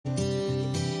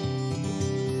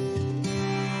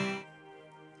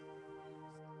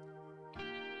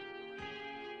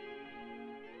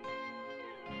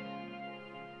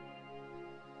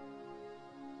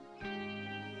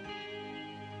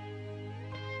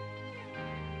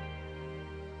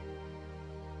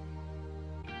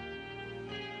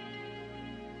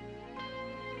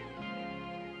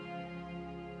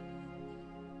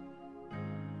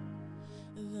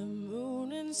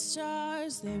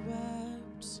they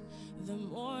wept. The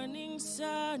morning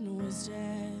sun was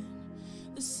dead.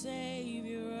 The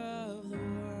Savior of the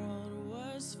world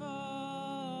was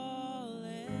fallen.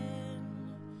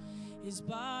 His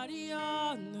body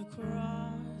on the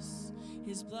cross,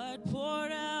 his blood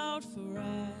poured out for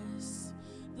us.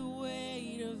 The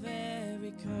weight of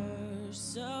every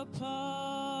curse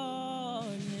upon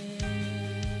him.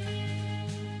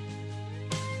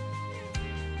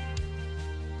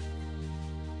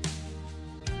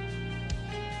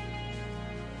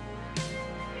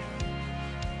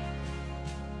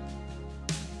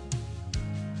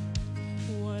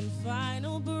 One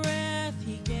final breath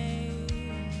he gave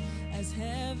as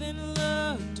heaven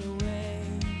looked away.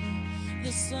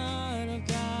 The Son of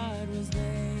God was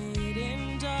laid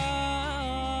in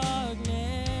darkness.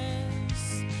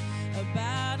 A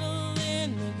battle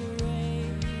in the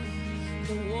grave.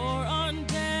 The war on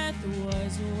death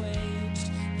was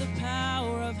waged. The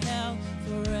power of hell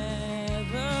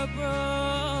forever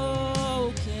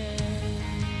broken.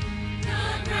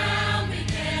 The ground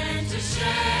began to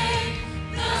shake.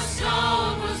 The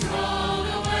stone was rolled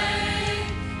away.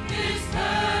 His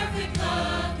perfect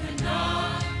love could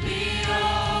not be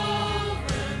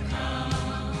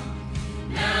overcome.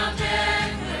 Now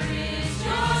death, where is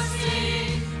your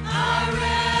sting? Our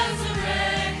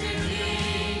resurrected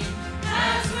King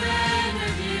has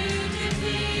rendered you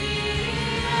defeated.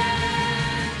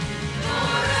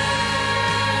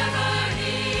 Forever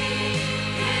he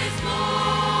is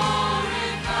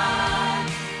glorified.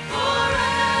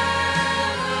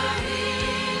 Forever he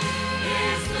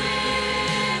is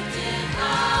lifted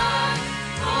high.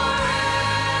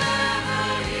 Forever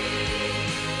he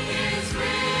is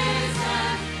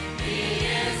risen. He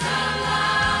is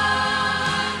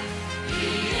alive. He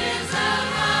is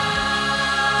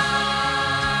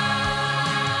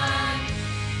alive.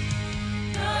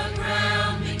 The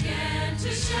ground began to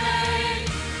shake.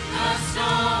 The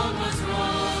stone was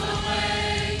rolled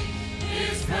away.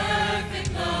 His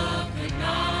perfect love could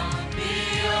not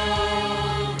be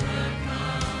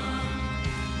overcome.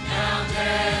 Now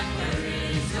death, where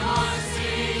is your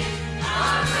sting?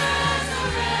 Our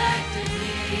resurrected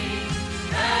King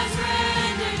has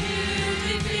rendered you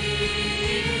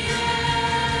defeated.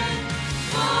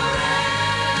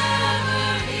 Forever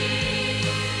he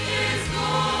is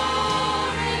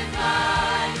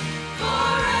glorified.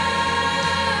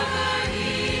 Forever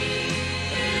he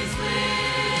is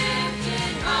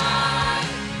lifted high.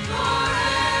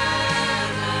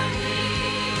 Forever he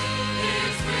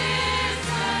is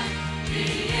risen. He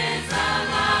is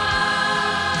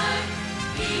alive.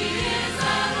 He is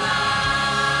alive.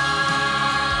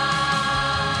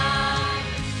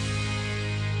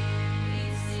 We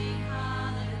sing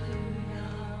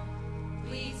hallelujah.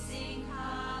 We sing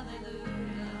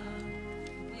hallelujah.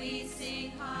 We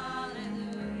sing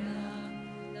hallelujah.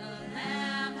 The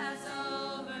Lamb has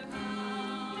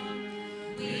overcome.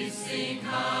 We sing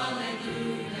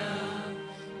hallelujah.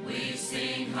 We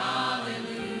sing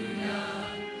hallelujah.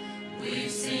 We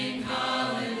sing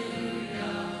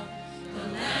hallelujah. The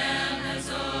Lamb has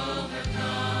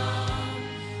overcome.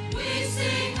 We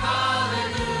sing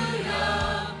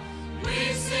hallelujah.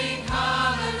 We sing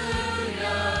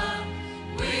hallelujah.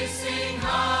 We sing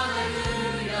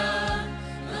hallelujah.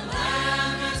 The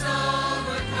Lamb has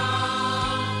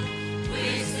overcome. We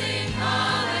sing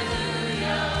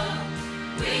hallelujah.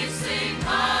 We sing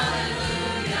hallelujah.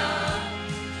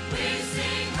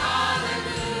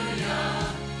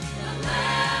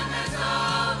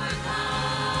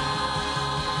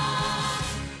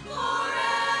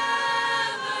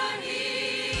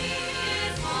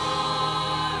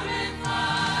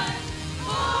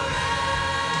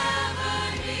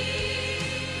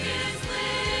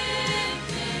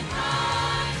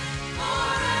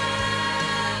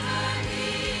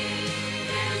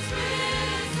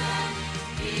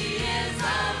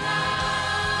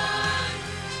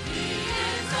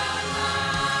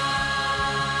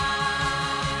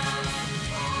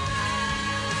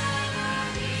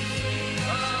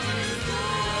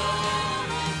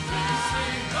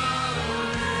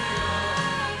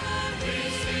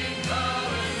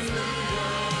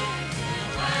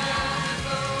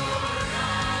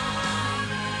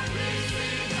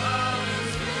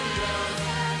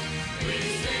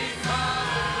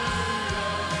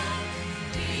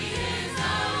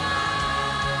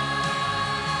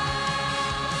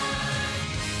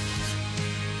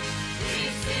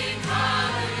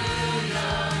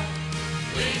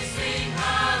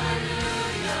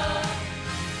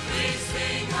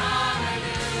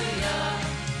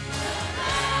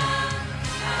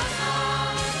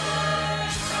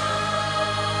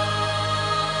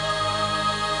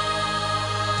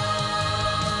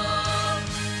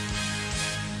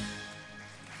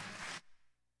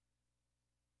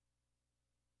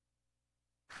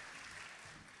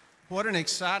 What an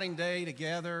exciting day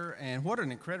together, and what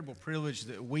an incredible privilege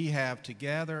that we have to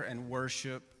gather and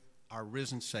worship our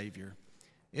risen Savior.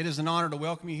 It is an honor to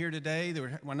welcome you here today.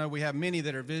 I know we have many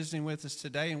that are visiting with us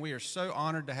today, and we are so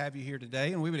honored to have you here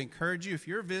today. And we would encourage you, if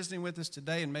you're visiting with us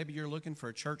today and maybe you're looking for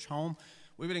a church home,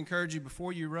 we would encourage you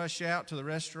before you rush out to the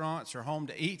restaurants or home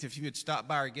to eat, if you would stop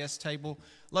by our guest table.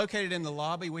 Located in the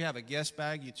lobby, we have a guest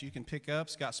bag that you can pick up.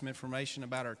 It's got some information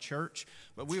about our church.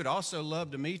 But we would also love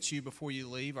to meet you before you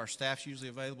leave. Our staff's usually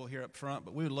available here up front,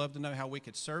 but we would love to know how we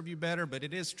could serve you better. But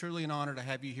it is truly an honor to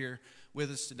have you here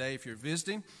with us today if you're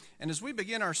visiting. And as we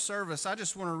begin our service, I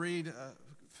just want to read a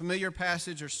familiar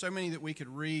passage. There's so many that we could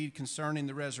read concerning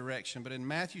the resurrection. But in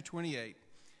Matthew 28,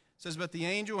 it says, "But the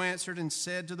angel answered and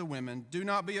said to the women, 'Do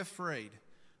not be afraid,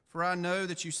 for I know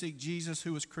that you seek Jesus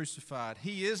who was crucified.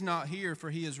 He is not here,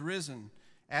 for he is risen,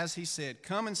 as he said.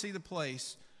 Come and see the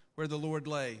place where the Lord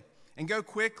lay. And go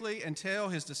quickly and tell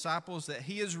his disciples that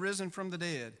he is risen from the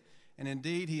dead. And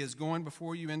indeed he is going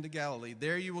before you into Galilee.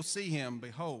 There you will see him.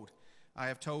 Behold, I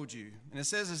have told you.' And it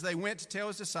says, as they went to tell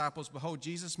his disciples, behold,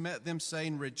 Jesus met them,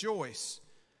 saying, 'Rejoice.'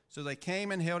 So they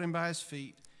came and held him by his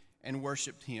feet and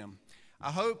worshiped him."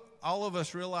 I hope all of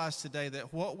us realize today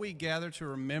that what we gather to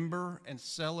remember and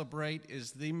celebrate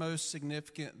is the most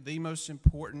significant, the most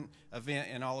important event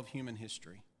in all of human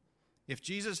history. If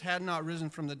Jesus had not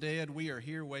risen from the dead, we are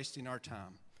here wasting our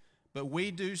time. But we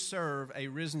do serve a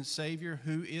risen Savior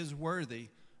who is worthy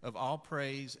of all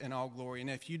praise and all glory. And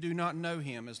if you do not know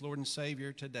him as Lord and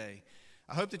Savior today,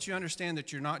 I hope that you understand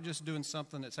that you're not just doing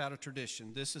something that's out of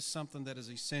tradition. This is something that is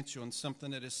essential and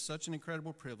something that is such an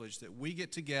incredible privilege that we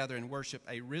get together and worship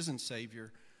a risen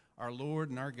Savior, our Lord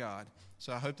and our God.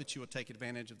 So I hope that you will take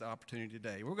advantage of the opportunity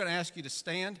today. We're going to ask you to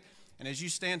stand, and as you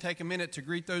stand, take a minute to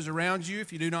greet those around you.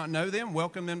 If you do not know them,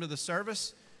 welcome them to the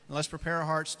service, and let's prepare our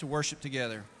hearts to worship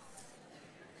together.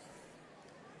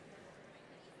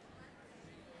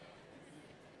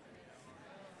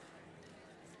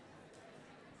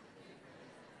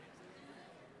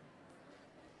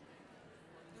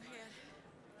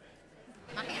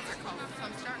 My hands are cold, so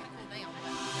I'm starting to cool down.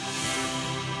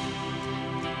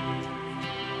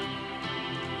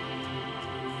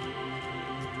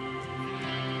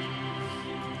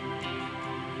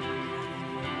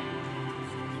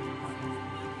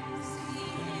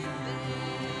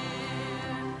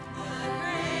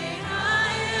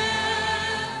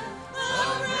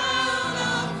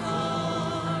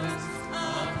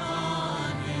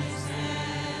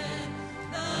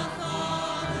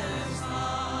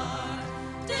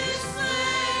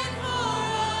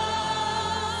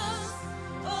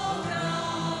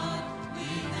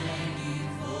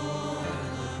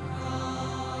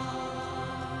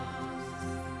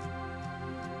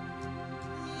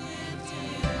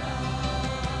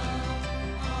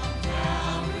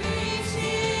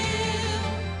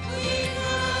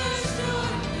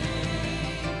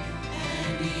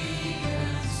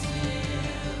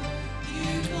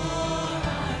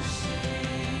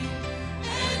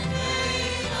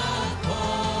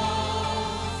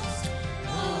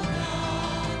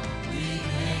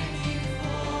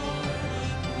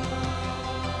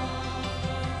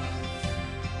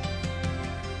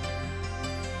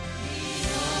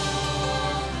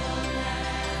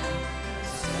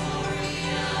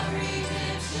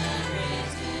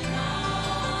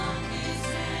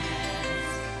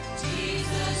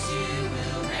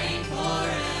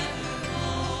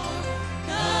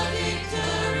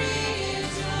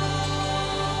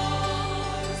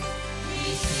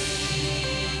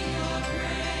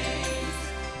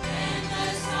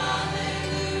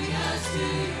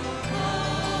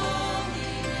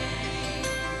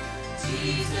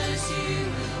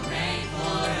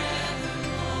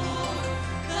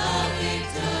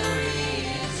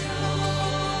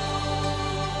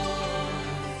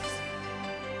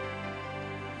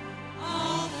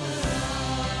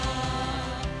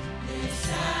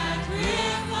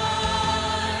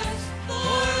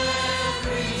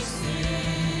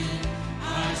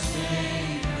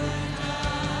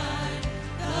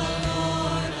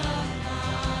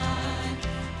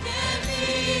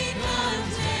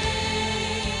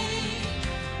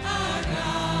 Our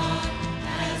God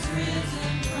has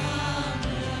risen from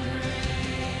the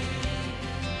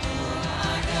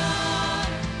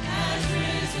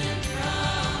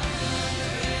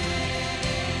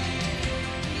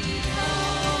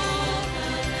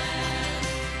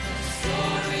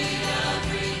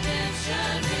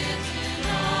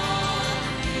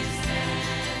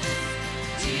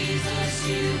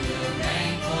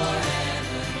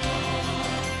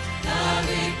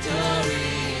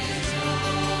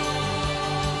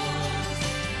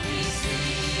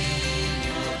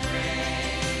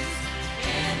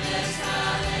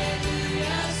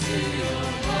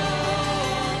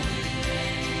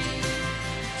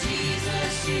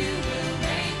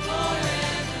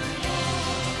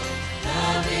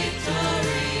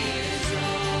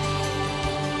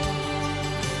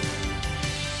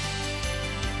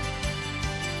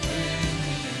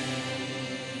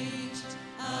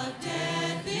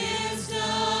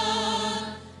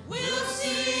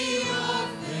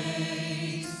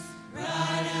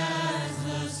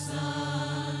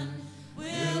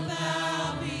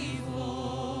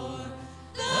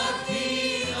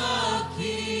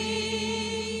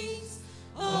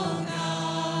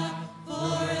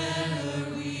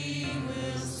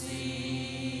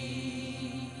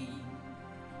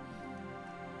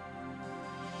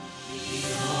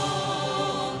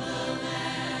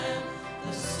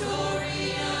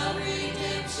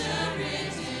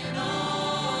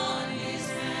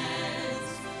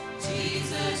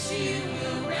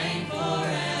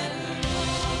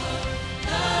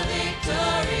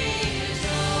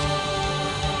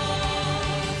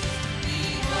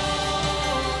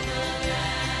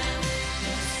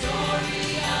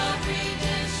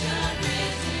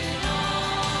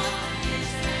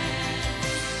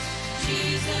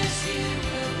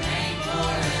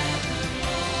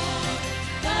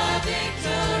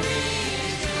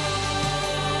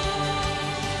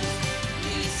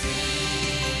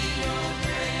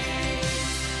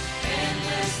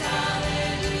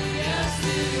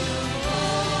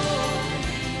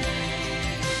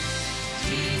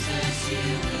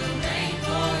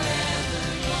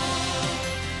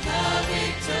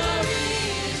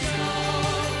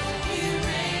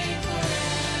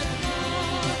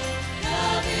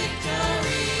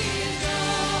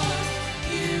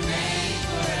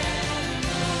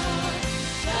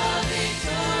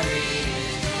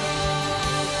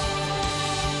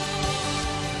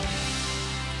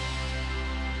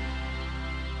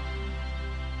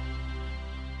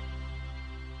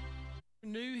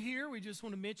we just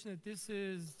want to mention that this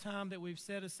is time that we've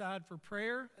set aside for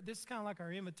prayer. This is kind of like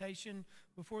our invitation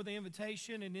before the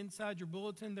invitation, and inside your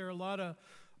bulletin there are a lot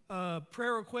of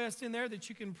prayer requests in there that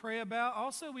you can pray about.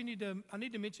 Also, I need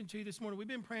to mention to you this morning, we've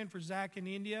been praying for Zach in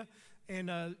India,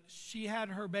 and she had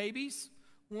her babies.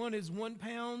 One is 1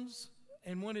 pound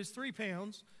and one is 3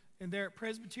 pounds, and they're at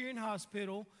Presbyterian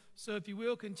Hospital. So if you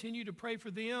will, continue to pray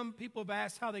for them. People have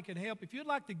asked how they can help. If you'd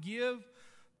like to give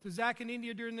to Zach in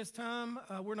India during this time,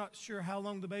 we're not sure how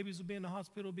long the babies will be in the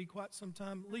hospital. It'll be quite some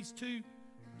time, at least two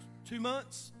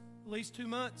months, at least 2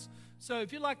 months. So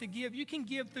if you'd like to give, you can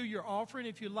give through your offering.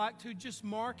 If you'd like to, just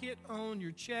mark it on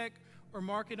your check or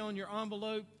mark it on your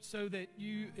envelope so that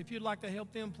if you'd like to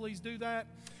help them, please do that.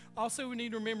 Also, we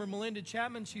need to remember Melinda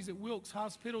Chapman. She's at Wilkes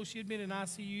Hospital. She had been in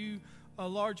ICU a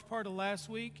large part of last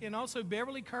week. And also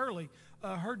Beverly Curley.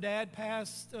 Her dad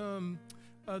passed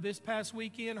this past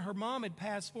weekend. Her mom had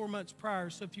passed 4 months prior.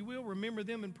 So if you will, remember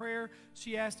them in prayer.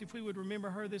 She asked if we would remember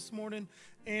her this morning.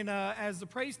 And as the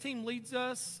praise team leads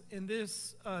us in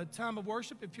this time of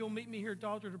worship, if you'll meet me here at the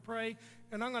altar to pray.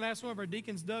 And I'm going to ask one of our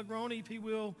deacons, Doug Roney, if he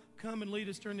will come and lead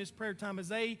us during this prayer time. As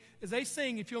they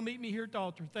sing, if you'll meet me here at the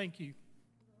altar. Thank you.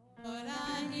 What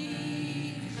I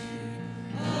need,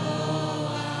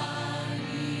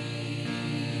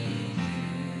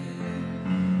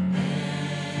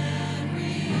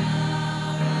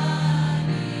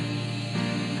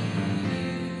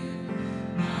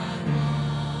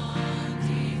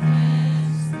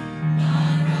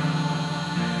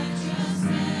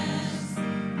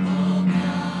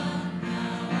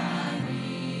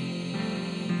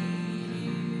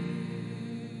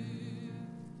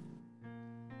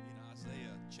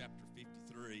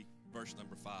 verse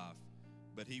number 5.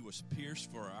 But he was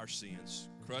pierced for our sins,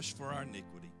 crushed for our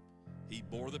iniquity. He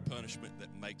bore the punishment that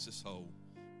makes us whole.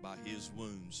 By his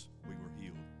wounds we were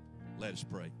healed. Let us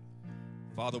pray.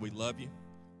 Father, we love you.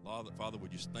 Father, we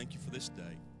just thank you for this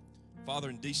day. Father,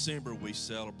 in December we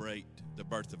celebrate the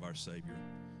birth of our Savior.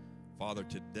 Father,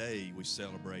 today we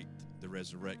celebrate the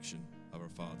resurrection of our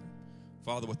Father.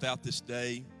 Father, without this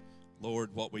day, Lord,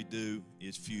 what we do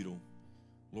is futile.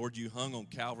 Lord, you hung on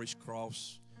Calvary's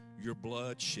cross, your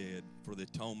blood shed for the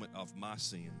atonement of my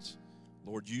sins.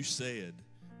 Lord, you said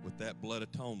with that blood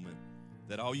atonement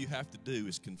that all you have to do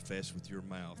is confess with your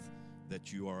mouth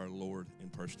that you are our Lord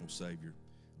and personal Savior.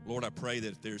 Lord, I pray that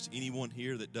if there's anyone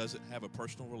here that doesn't have a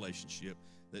personal relationship,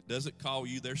 that doesn't call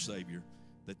you their Savior,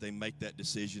 that they make that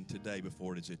decision today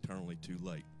before it is eternally too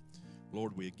late.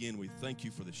 Lord, we thank you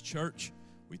for this church.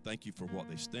 We thank you for what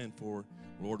they stand for.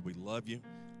 Lord, we love you.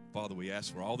 Father, we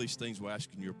ask for all these things. We ask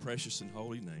in your precious and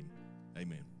holy name.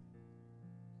 Amen.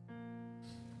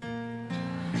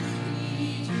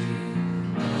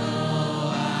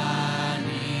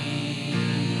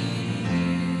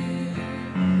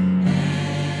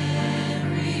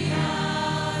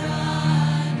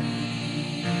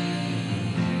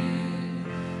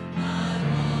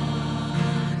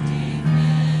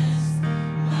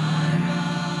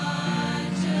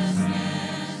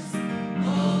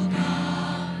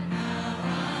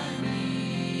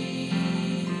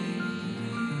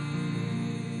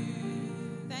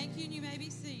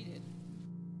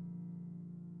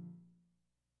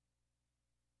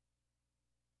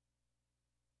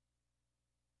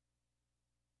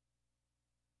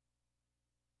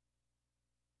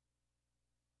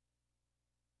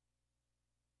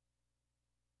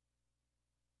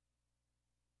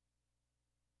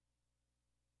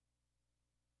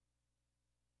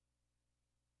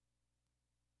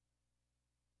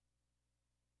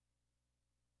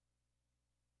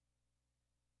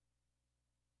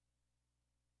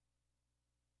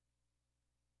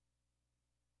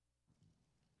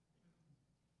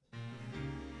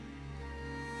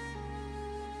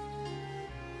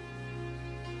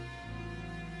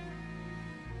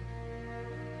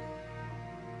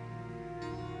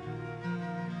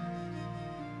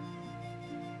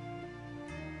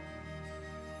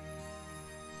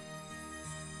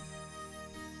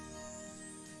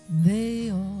 They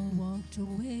all walked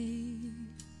away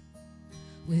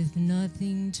with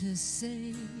nothing to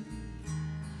say.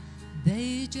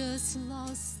 They just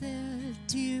lost their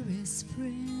dearest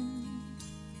friend.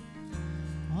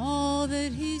 All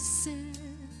that he said,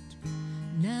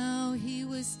 now he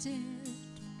was dead.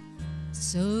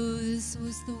 So this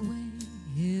was the way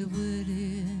it would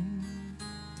end.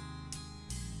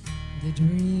 The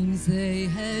dreams they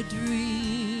had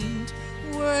dreamed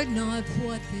were not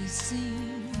what they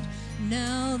seemed.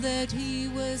 Now that he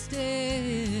was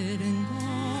dead and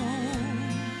gone,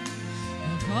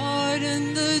 the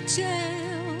garden, the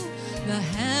jail, the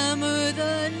hammer,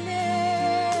 the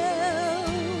nail,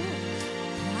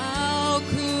 how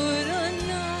could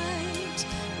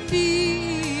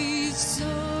be so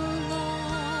long.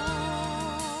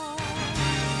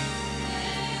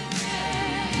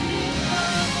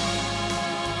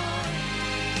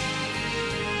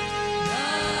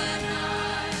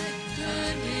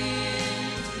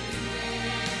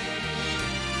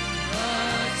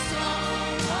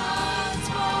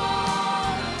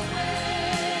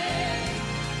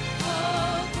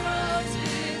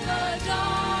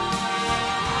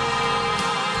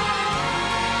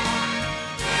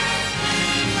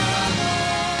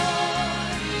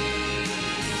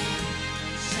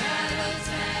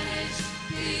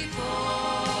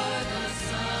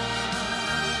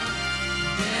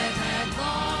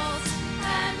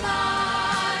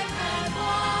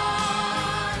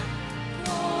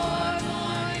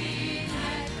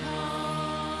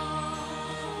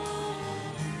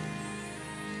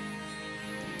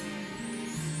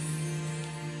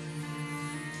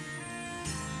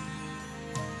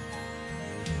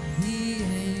 The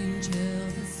angel,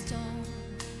 the star,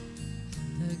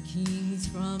 the kings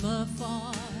from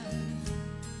afar,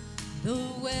 the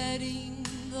wedding,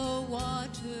 the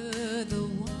water, the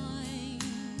wine.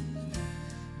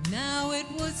 Now it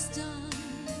was done.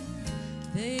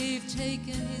 They've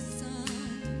taken his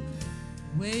son,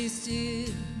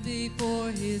 wasted before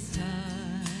his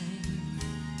time.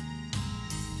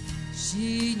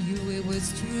 She knew it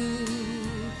was true.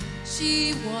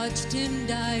 She watched him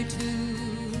die too.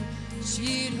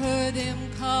 She'd heard them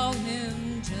call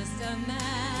him just a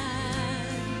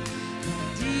man.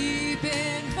 But deep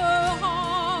in her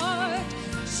heart,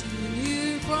 she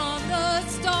knew from the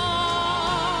start,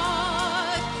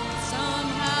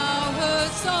 somehow her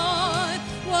son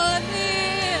would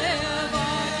live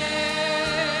again.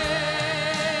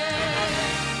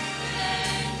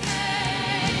 Then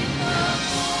came the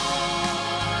morning,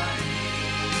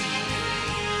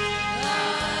 the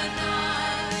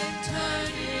night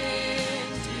turned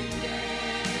into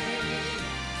day.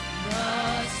 The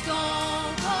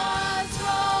storm was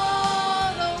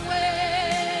rolled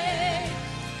away.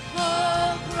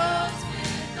 Hope rose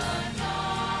with the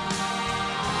dawn.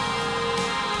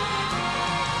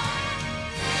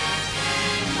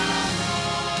 In the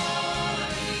morning,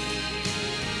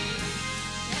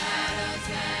 shadows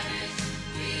vanished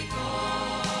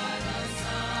before the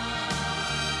sun.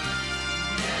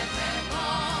 Death had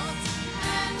lost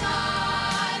and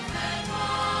life had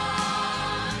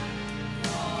won,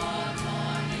 for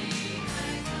morning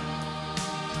had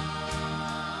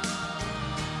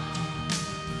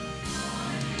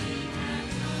morning had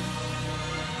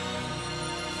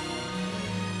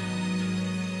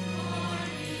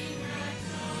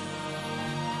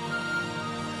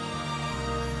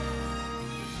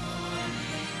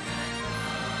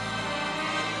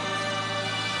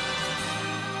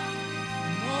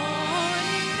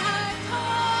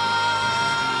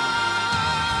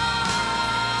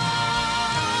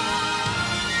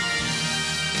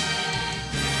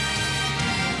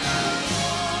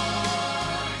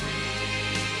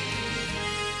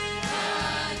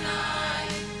the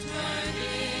night turned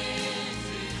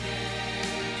into day.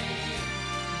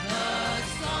 The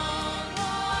song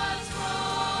was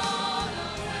rolled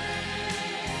away.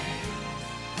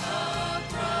 Hope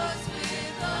rose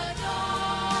with the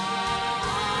dawn.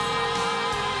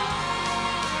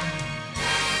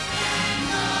 In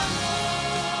the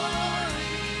morning,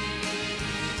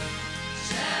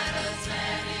 shadows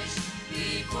vanished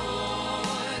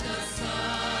before the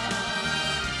sun.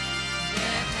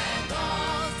 Death had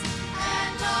lost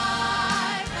and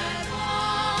life had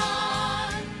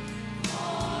won,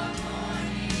 for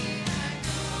morning had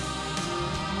come.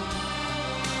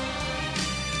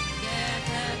 Death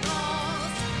had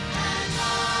lost and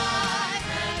life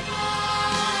had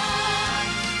won,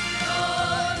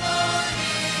 for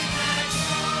morning had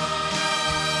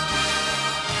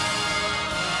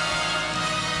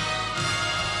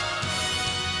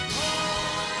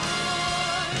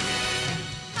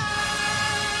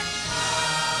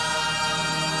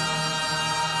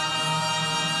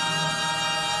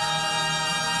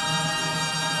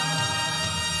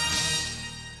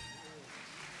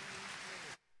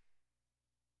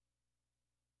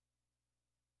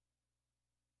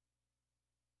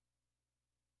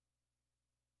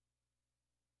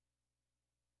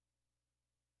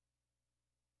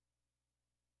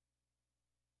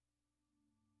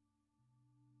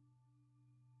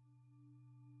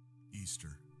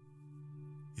Easter.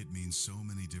 It means so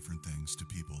many different things to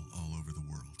people all over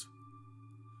the world.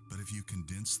 But if you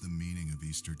condense the meaning of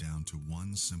Easter down to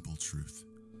one simple truth,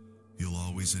 you'll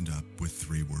always end up with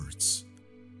 3 words.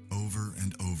 Over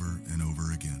and over and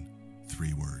over again,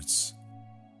 3 words.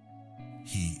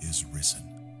 He is risen.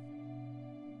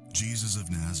 Jesus of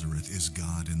Nazareth is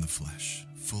God in the flesh,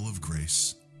 full of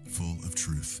grace, full of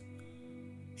truth.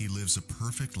 He lives a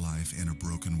perfect life in a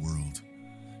broken world.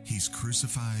 He's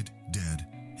crucified, dead,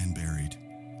 and buried.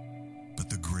 But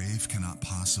the grave cannot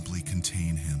possibly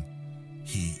contain him.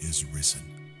 He is risen.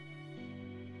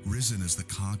 Risen as the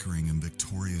conquering and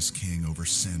victorious King over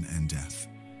sin and death.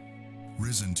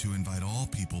 Risen to invite all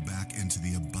people back into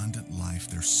the abundant life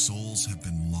their souls have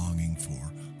been longing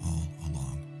for all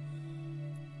along.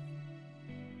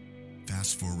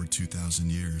 Fast forward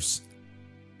 2,000 years.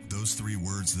 Those three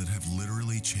words that have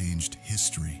literally changed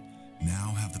history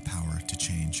now have the power to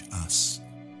change us.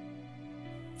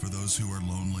 For those who are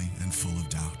lonely and full of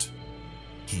doubt,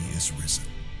 he is risen.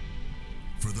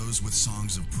 For those with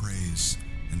songs of praise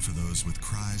and for those with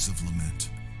cries of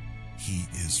lament, he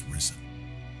is risen.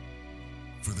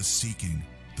 For the seeking,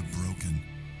 the broken,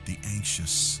 the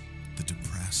anxious, the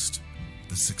depressed,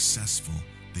 the successful,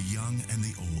 the young and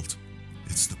the old,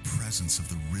 it's the presence of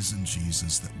the risen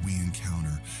Jesus that we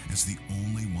encounter as the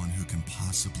only one who can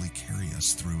possibly carry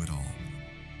us through it all.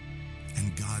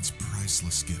 And God's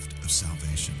priceless gift of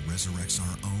salvation resurrects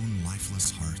our own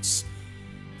lifeless hearts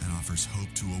and offers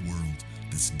hope to a world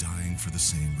that's dying for the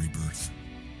same rebirth.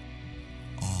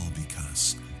 All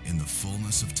because, in the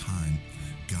fullness of time,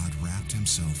 God wrapped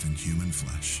himself in human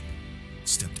flesh,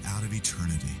 stepped out of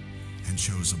eternity, and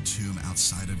chose a tomb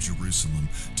outside of Jerusalem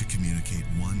to communicate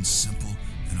one simple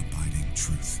and abiding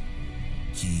truth.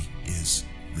 He is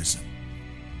risen.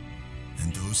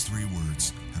 And those three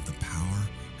words have the power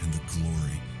and the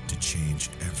glory to change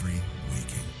every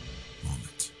waking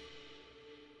moment.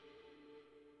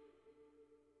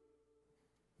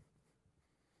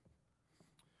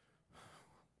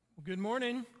 Well, good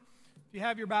morning. If you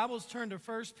have your Bibles, turn to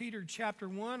 1 Peter chapter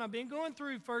 1. I've been going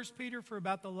through 1 Peter for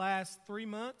about the last 3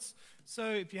 months.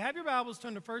 So if you have your Bibles,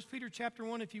 turn to 1 Peter chapter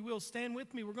 1. If you will, stand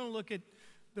with me. We're going to look at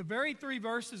the very 3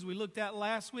 verses we looked at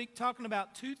last week, talking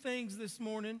about 2 things this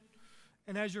morning.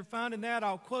 And as you're finding that,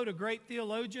 I'll quote a great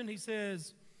theologian. He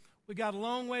says, "We got a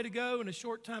long way to go and a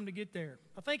short time to get there."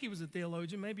 I think he was a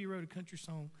theologian. Maybe he wrote a country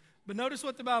song. But notice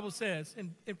what the Bible says.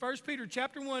 In 1 Peter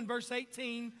chapter 1, verse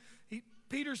 18,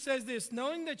 Peter says this,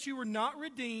 "Knowing that you were not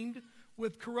redeemed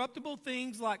with corruptible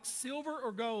things like silver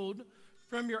or gold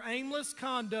from your aimless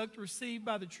conduct received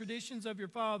by the traditions of your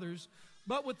fathers,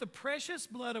 but with the precious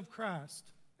blood of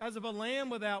Christ, as of a lamb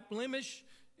without blemish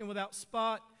and without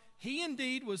spot. He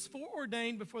indeed was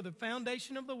foreordained before the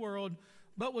foundation of the world,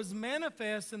 but was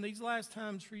manifest in these last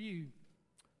times for you,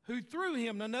 who through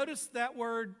him," now notice that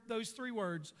word, those 3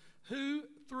 words, who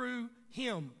through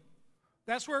him.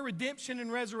 That's where redemption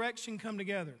and resurrection come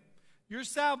together. Your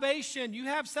salvation, you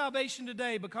have salvation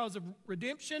today because of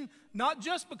redemption, not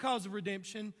just because of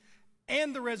redemption,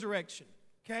 and the resurrection.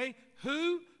 Okay?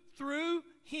 Who through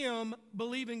him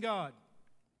believe in God.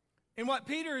 And what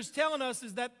Peter is telling us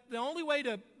is that the only way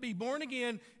to be born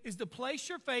again is to place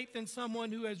your faith in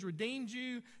someone who has redeemed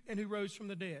you and who rose from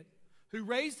the dead, who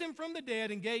raised him from the dead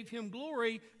and gave him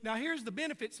glory. Now here's the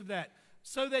benefits of that.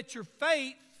 So that your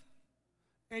faith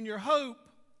and your hope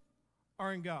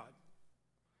are in God.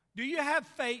 Do you have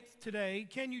faith today?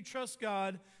 Can you trust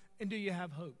God? And do you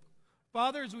have hope?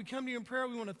 Father, as we come to you in prayer,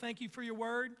 we want to thank you for your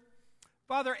word.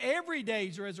 Father, every day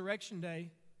is resurrection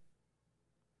day.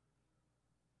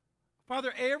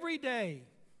 Father, every day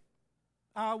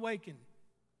I awaken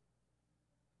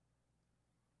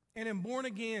and am born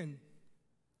again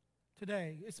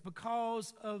today. It's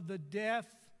because of the death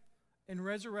and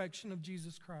resurrection of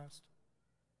Jesus Christ.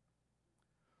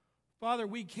 Father,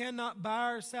 we cannot buy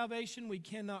our salvation. We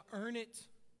cannot earn it.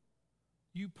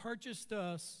 You purchased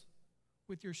us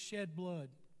with your shed blood.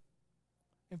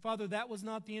 And Father, that was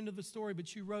not the end of the story,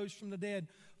 but you rose from the dead.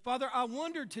 Father, I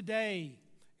wonder today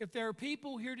if there are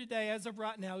people here today, as of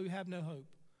right now, who have no hope.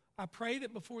 I pray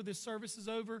that before this service is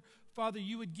over, Father,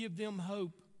 you would give them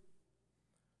hope.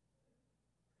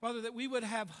 Father, that we would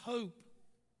have hope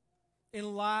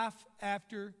in life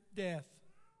after death.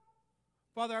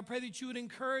 Father, I pray that you would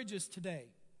encourage us today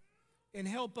and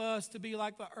help us to be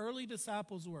like the early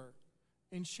disciples were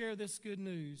and share this good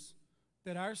news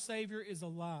that our Savior is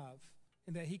alive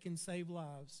and that he can save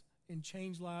lives and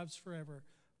change lives forever.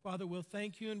 Father, we'll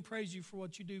thank you and praise you for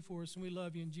what you do for us, and we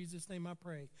love you. In Jesus' name I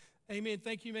pray. Amen.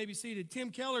 Thank you. You may be seated.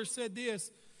 Tim Keller said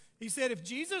this. He said, if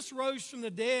Jesus rose from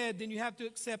the dead, then you have to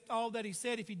accept all that he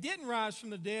said. If he didn't rise from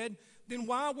the dead, then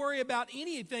why worry about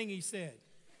anything he said?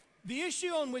 The issue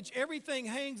on which everything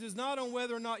hangs is not on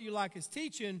whether or not you like his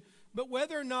teaching, but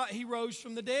whether or not he rose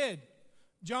from the dead.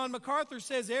 John MacArthur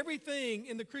says everything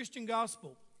in the Christian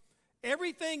gospel,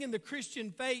 everything in the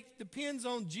Christian faith depends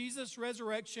on Jesus'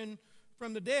 resurrection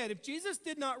from the dead. If Jesus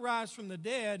did not rise from the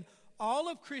dead, all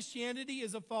of Christianity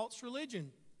is a false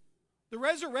religion. The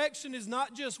resurrection is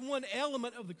not just one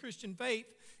element of the Christian faith,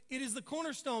 it is the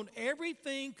cornerstone.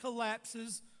 Everything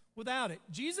collapses without it.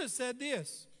 Jesus said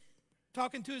this,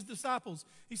 talking to his disciples.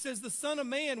 He says, the Son of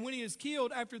Man, when he is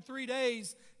killed after 3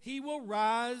 days, he will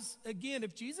rise again.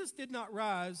 If Jesus did not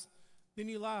rise, then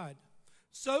he lied.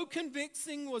 So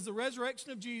convincing was the resurrection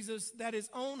of Jesus that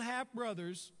his own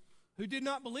half-brothers, who did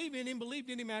not believe in him, believed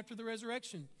in him after the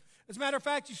resurrection. As a matter of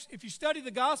fact, if you study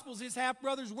the Gospels, his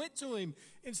half-brothers went to him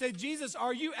and said, Jesus,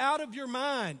 are you out of your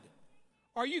mind?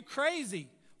 Are you crazy?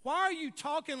 Why are you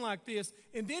talking like this?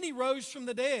 And then he rose from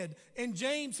the dead. And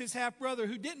James, his half-brother,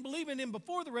 who didn't believe in him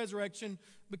before the resurrection,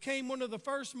 became one of the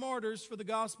first martyrs for the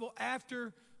gospel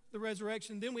after the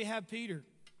resurrection. Then we have Peter.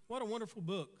 What a wonderful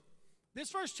book.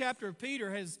 This first chapter of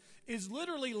Peter is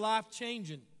literally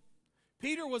life-changing.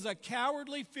 Peter was a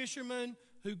cowardly fisherman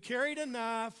who carried a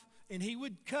knife, and he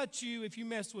would cut you if you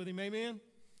messed with him, amen?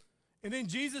 And then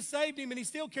Jesus saved him, and he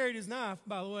still carried his knife,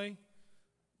 by the way.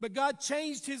 But God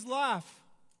changed his life.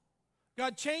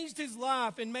 God changed his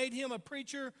life and made him a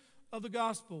preacher of the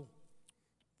gospel.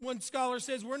 One scholar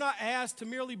says we're not asked to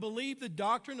merely believe the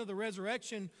doctrine of the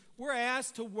resurrection. We're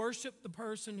asked to worship the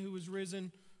person who was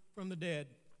risen from the dead.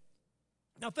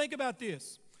 Now think about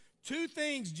this. 2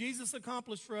 things Jesus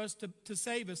accomplished for us to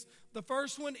save us. The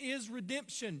first one is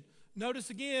redemption. Notice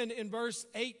again in verse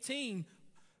 18,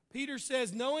 Peter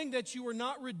says, knowing that you were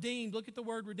not redeemed. Look at the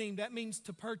word redeemed. That means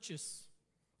to purchase.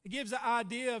 It gives the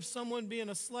idea of someone being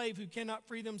a slave who cannot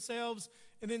free themselves,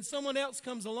 and then someone else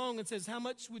comes along and says, how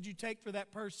much would you take for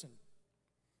that person?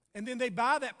 And then they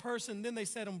buy that person, then they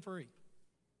set them free.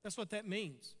 That's what that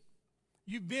means.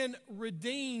 You've been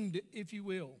redeemed, if you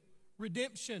will.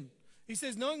 Redemption. He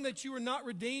says, knowing that you are not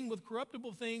redeemed with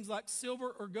corruptible things like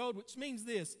silver or gold, which means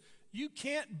this, you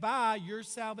can't buy your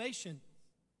salvation.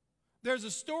 There's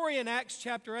a story in Acts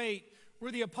chapter 8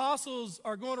 where the apostles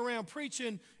are going around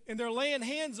preaching and they're laying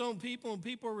hands on people and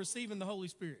people are receiving the Holy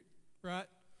Spirit, right?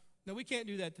 Now, we can't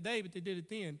do that today, but they did it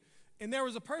then. And there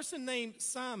was a person named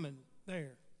Simon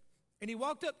there. And he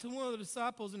walked up to one of the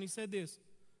disciples and he said this.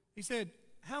 He said,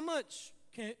 how much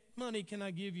money can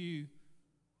I give you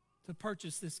to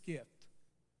purchase this gift?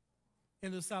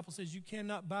 And the disciple says, you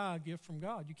cannot buy a gift from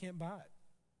God. You can't buy it.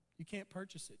 You can't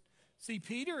purchase it. See,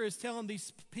 Peter is telling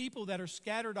these people that are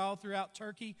scattered all throughout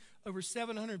Turkey, over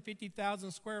 750,000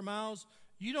 square miles,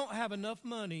 you don't have enough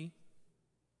money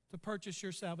to purchase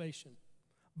your salvation.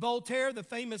 Voltaire, the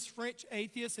famous French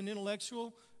atheist and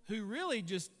intellectual, who really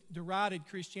just derided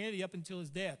Christianity up until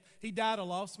his death. He died a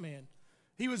lost man.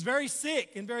 He was very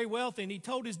sick and very wealthy, and he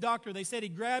told his doctor, they said he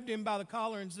grabbed him by the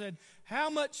collar and said, how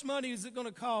much money is it going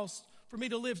to cost for me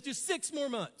to live just 6 more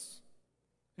months?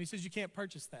 And he says, you can't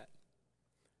purchase that.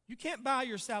 You can't buy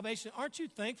your salvation. Aren't you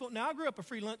thankful? Now, I grew up a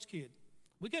free lunch kid.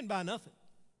 We couldn't buy nothing.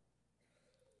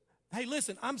 Hey,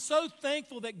 listen, I'm so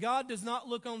thankful that God does not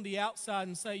look on the outside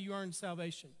and say you earned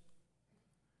salvation.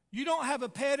 You don't have a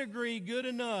pedigree good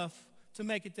enough to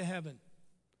make it to heaven.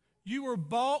 You were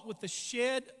bought with the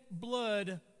shed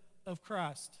blood of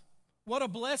Christ. What a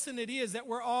blessing it is that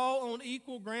we're all on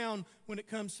equal ground when it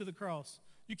comes to the cross.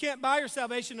 You can't buy your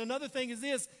salvation. Another thing is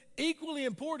this, equally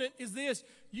important is this,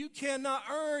 you cannot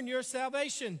earn your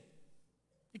salvation.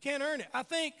 You can't earn it. I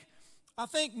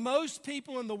think most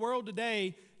people in the world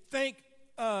today think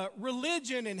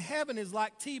religion and heaven is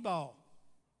like T-ball,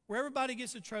 where everybody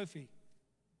gets a trophy.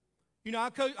 You know,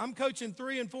 I'm coaching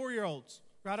 3- and 4-year-olds,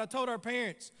 right? I told our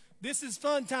parents, this is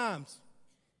fun times.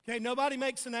 Okay, nobody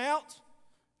makes an out.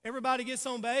 Everybody gets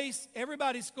on base.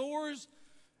 Everybody scores.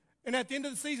 And at the end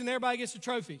of the season, everybody gets a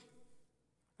trophy.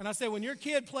 And I said, when your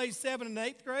kid plays 7 and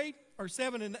 8th grade or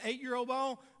 7 and 8-year-old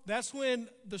ball, that's when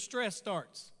the stress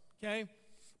starts, okay?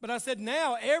 But I said,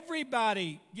 now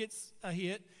everybody gets a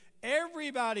hit.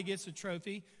 Everybody gets a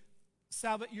trophy.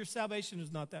 Your salvation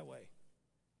is not that way.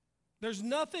 There's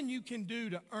nothing you can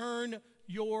do to earn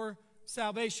your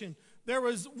salvation. There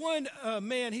was one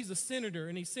man, he's a senator,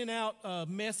 and he sent out a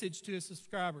message to his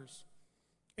subscribers.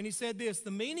 And he said this, the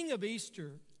meaning of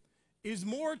Easter is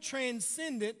more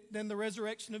transcendent than the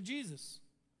resurrection of Jesus.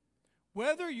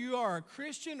 Whether you are a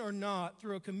Christian or not,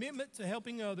 through a commitment to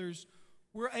helping others,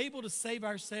 we're able to save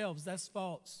ourselves. That's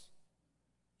false.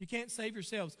 You can't save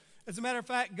yourselves. As a matter of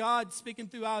fact, God, speaking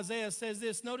through Isaiah, says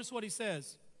this. Notice what he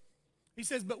says. He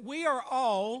says, but we are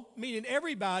all, meaning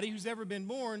everybody who's ever been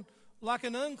born, like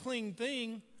an unclean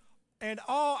thing, and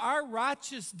all our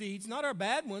righteous deeds, not our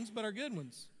bad ones, but our good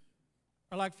ones,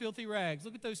 are like filthy rags.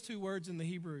 Look at those 2 words in the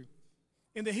Hebrew.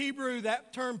 In the Hebrew,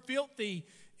 that term filthy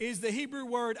is the Hebrew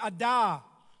word adah,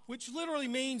 which literally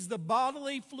means the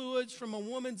bodily fluids from a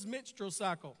woman's menstrual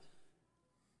cycle.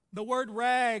 The word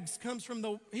rags comes from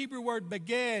the Hebrew word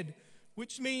beged,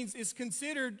 which means it's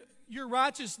considered, your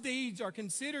righteous deeds are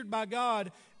considered by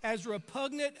God as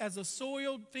repugnant as a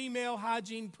soiled female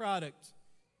hygiene product.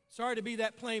 Sorry to be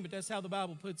that plain, but that's how the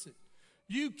Bible puts it.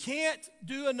 You can't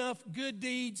do enough good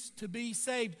deeds to be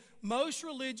saved. Most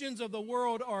religions of the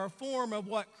world are a form of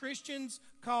what Christians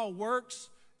call works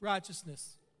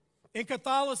righteousness. In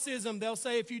Catholicism, they'll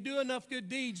say if you do enough good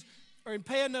deeds or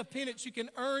pay enough penance, you can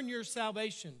earn your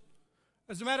salvation.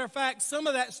 As a matter of fact, some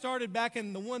of that started back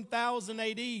in the 1000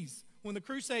 ADs when the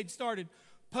Crusades started.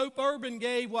 Pope Urban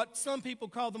gave what some people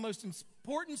call the most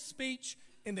important speech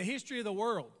in the history of the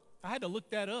world. I had to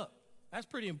look that up. That's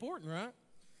pretty important, right?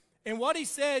 And what he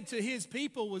said to his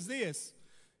people was this.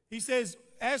 He says,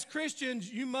 as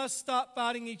Christians, you must stop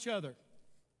fighting each other.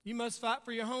 You must fight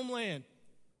for your homeland.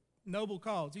 Noble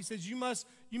cause. He says, you must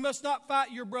not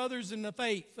fight your brothers in the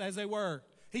faith as they were.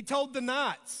 He told the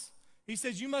Knights, he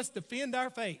says, you must defend our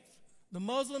faith. The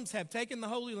Muslims have taken the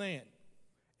Holy Land.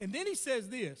 And then he says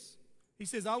this. He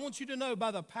says, I want you to know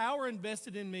by the power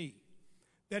invested in me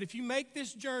that if you make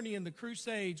this journey in the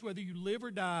Crusades, whether you live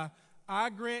or die, I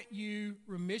grant you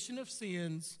remission of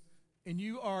sins and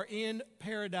you are in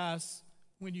paradise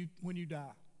when you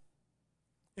die.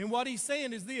 And what he's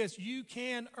saying is this, you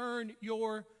can earn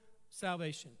your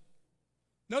salvation.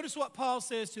 Notice what Paul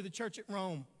says to the church at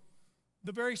Rome,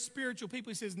 the very spiritual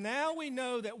people. He says, now we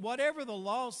know that whatever the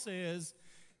law says,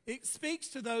 it speaks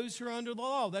to those who are under the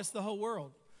law. That's the whole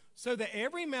world. So that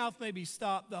every mouth may be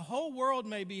stopped, the whole world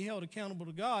may be held accountable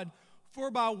to God. For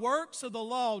by works of the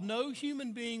law, no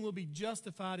human being will be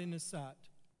justified in his sight.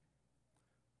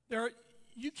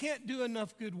 You can't do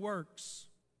enough good works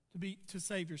to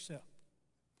save yourself.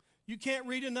 You can't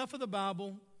read enough of the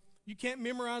Bible. You can't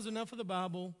memorize enough of the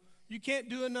Bible. You can't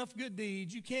do enough good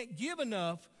deeds. You can't give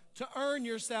enough to earn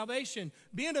your salvation.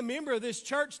 Being a member of this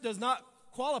church does not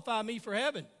qualify me for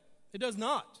heaven. It does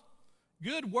not.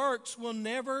 Good works will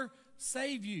never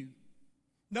save you.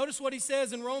 Notice what he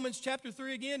says in Romans chapter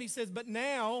 3 again. He says, but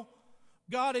now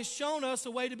God has shown us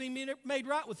a way to be made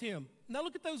right with him. Now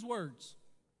look at those words.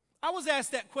 I was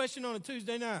asked that question on a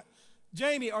Tuesday night.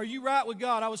 Jamie, are you right with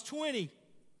God? I was 20.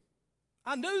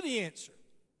 I knew the answer.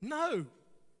 No,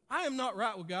 I am not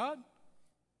right with God.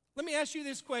 Let me ask you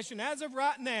this question. As of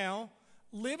right now,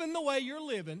 living the way you're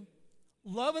living,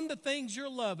 loving the things you're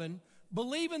loving,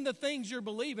 believing the things you're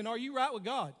believing, are you right with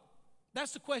God?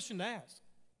 That's the question to ask.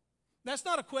 That's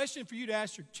not a question for you to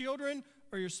ask your children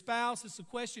or your spouse. It's a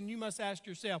question you must ask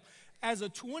yourself. As a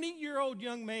 20-year-old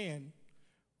young man,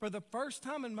 for the first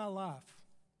time in my life,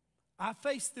 I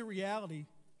faced the reality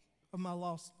of my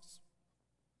lostness.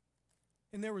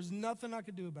 And there was nothing I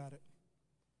could do about it.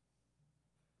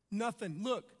 Nothing.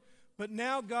 Look, but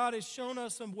now God has shown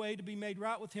us some way to be made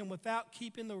right with him without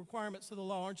keeping the requirements of the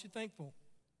law. Aren't you thankful?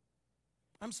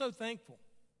 I'm so thankful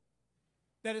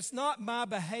that it's not my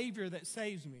behavior that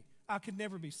saves me. I could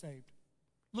never be saved.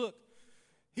 Look,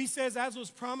 he says, as was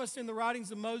promised in the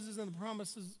writings of Moses and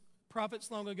the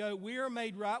prophets long ago, we are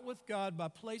made right with God by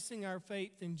placing our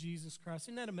faith in Jesus Christ.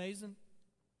 Isn't that amazing?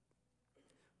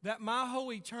 That my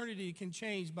whole eternity can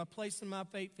change by placing my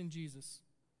faith in Jesus.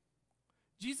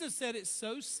 Jesus said it's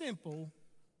so simple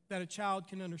that a child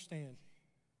can understand.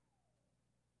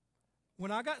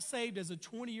 When I got saved as a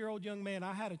 20-year-old young man,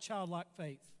 I had a childlike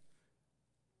faith.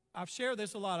 I've shared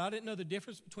this a lot. I didn't know the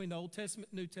difference between the Old Testament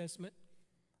and New Testament.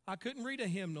 I couldn't read a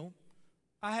hymnal.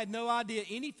 I had no idea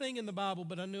anything in the Bible,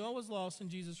 but I knew I was lost and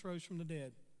Jesus rose from the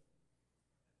dead.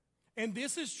 And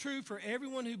this is true for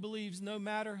everyone who believes no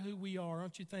matter who we are.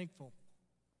 Aren't you thankful?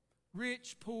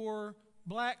 Rich, poor,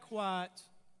 black, white,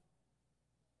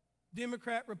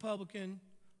 Democrat, Republican,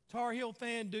 Tar Heel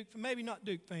fan, Duke, maybe not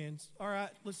Duke fans. All right,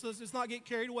 let's not get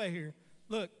carried away here.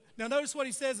 Look, now notice what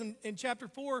he says in chapter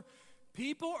 4.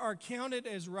 People are counted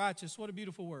as righteous. What a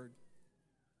beautiful word.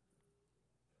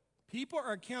 People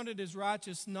are counted as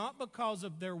righteous not because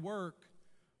of their work,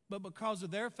 but because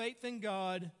of their faith in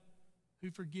God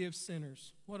who forgives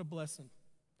sinners. What a blessing.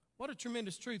 What a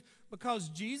tremendous truth. Because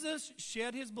Jesus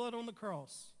shed his blood on the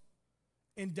cross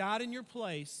and died in your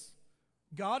place,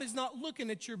 God is not looking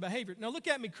at your behavior. Now look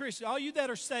at me, Christian, all you that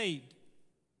are saved.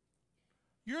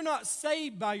 You're not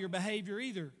saved by your behavior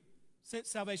either since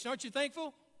salvation. Aren't you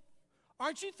thankful?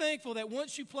 Aren't you thankful that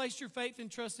once you place your faith and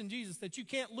trust in Jesus, that you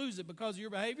can't lose it because of your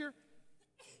behavior?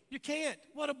 You can't.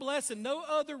 What a blessing. No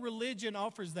other religion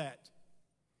offers that.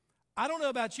 I don't know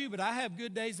about you, but I have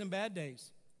good days and bad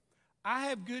days. I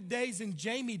have good days and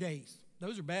Jamie days.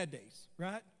 Those are bad days,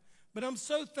 right? But I'm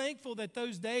so thankful that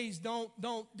those days don't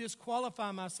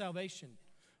disqualify my salvation.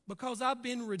 Because I've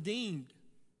been redeemed.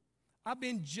 I've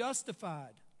been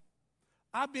justified.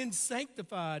 I've been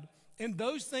sanctified. And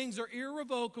those things are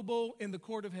irrevocable in the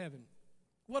court of heaven.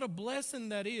 What a blessing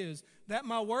that is, that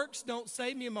my works don't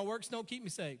save me and my works don't keep me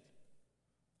saved.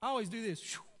 I always do this.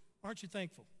 Whew, aren't you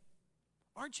thankful?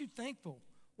 Aren't you thankful?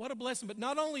 What a blessing. But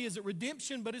not only is it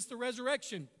redemption, but it's the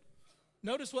resurrection.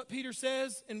 Notice what Peter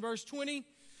says in verse 20.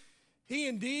 He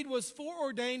indeed was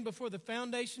foreordained before the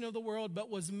foundation of the world, but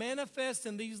was manifest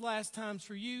in these last times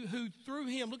for you, who through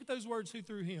him, look at those words, who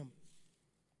through him.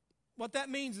 What that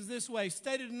means is this way,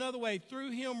 stated another way,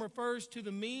 through him refers to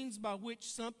the means by which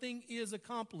something is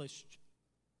accomplished.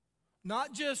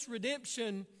 Not just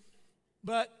redemption,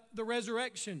 but the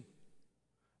resurrection.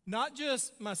 Not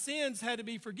just my sins had to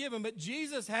be forgiven, but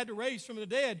Jesus had to raise from the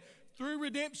dead through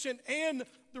redemption and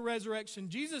the resurrection.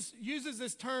 Jesus uses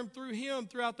this term through him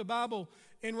throughout the Bible.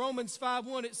 In Romans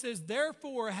 5:1 it says,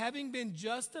 therefore, having been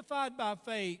justified by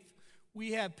faith,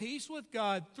 we have peace with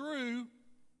God through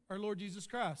our Lord Jesus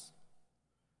Christ.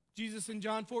 Jesus in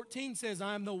John 14 says,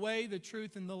 I am the way, the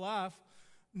truth, and the life.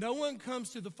 No one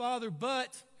comes to the Father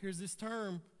but, here's this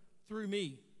term, through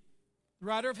me. The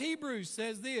writer of Hebrews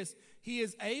says this, he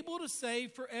is able to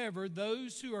save forever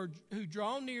those who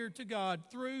draw near to God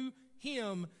through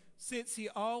him, since he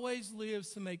always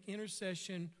lives to make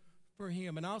intercession for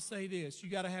him. And I'll say this, you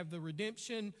got to have the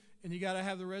redemption and you got to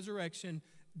have the resurrection.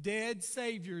 Dead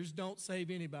saviors don't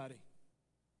save anybody.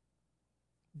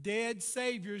 Dead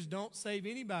saviors don't save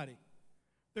anybody.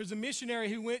 There's a missionary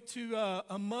who went to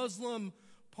a Muslim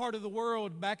part of the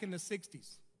world back in the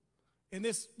 60s. And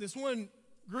this one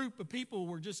group of people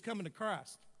were just coming to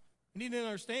Christ. And he didn't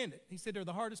understand it. He said they're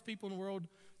the hardest people in the world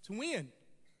to win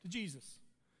to Jesus.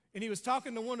 And he was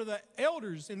talking to one of the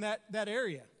elders in that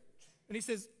area. And he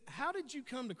says, how did you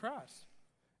come to Christ?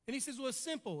 And he says, well, it's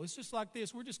simple. It's just like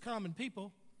this. We're just common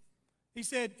people. He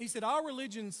said, our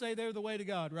religions say they're the way to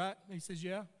God, right? And he says,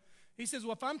 yeah. He says,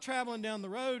 well, if I'm traveling down the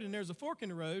road and there's a fork in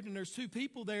the road and there's two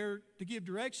people there to give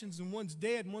directions and one's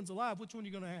dead and one's alive, which one are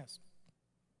you going to ask?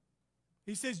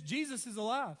 He says, Jesus is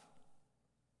alive.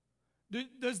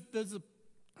 Does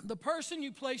the person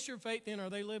you place your faith in, are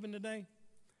they living today?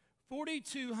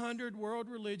 4,200 world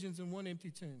religions and one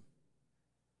empty tomb.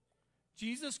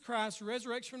 Jesus Christ's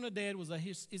resurrection from the dead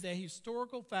is a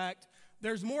historical fact.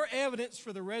 There's more evidence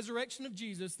for the resurrection of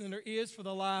Jesus than there is for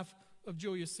the life of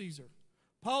Julius Caesar.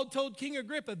 Paul told King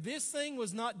Agrippa, this thing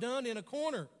was not done in a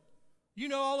corner. You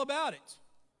know all about it.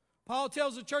 Paul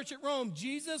tells the church at Rome,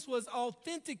 Jesus was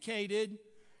authenticated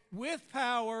with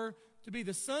power to be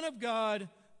the Son of God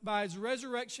by his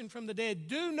resurrection from the dead.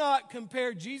 Do not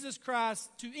compare Jesus Christ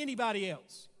to anybody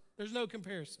else. There's no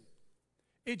comparison.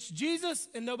 It's Jesus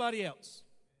and nobody else.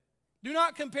 Do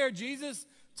not compare Jesus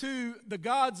to the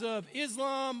gods of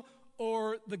Islam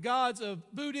or the gods of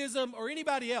Buddhism or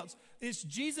anybody else. It's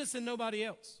Jesus and nobody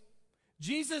else.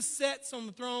 Jesus sits on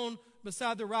the throne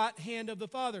beside the right hand of the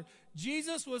Father.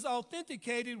 Jesus was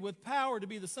authenticated with power to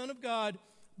be the Son of God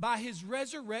by his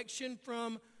resurrection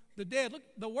from the dead. Look,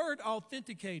 the word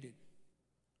authenticated.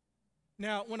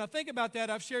 Now, when I think about that,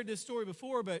 I've shared this story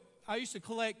before, but I used to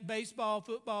collect baseball,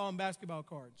 football, and basketball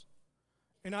cards.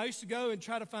 And I used to go and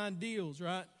try to find deals,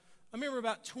 right? I remember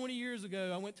about 20 years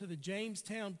ago, I went to the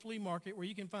Jamestown flea market where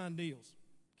you can find deals,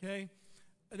 okay?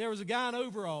 There was a guy in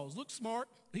overalls, looked smart,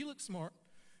 he looked smart,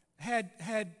 had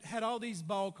all these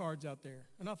ball cards out there.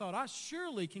 And I thought, I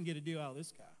surely can get a deal out of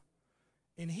this guy.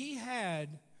 And he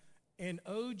had an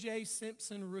O.J.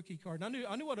 Simpson rookie card. And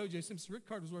I knew what O.J. Simpson rookie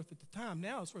card was worth at the time.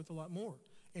 Now it's worth a lot more.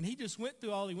 And he just went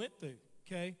through all he went through,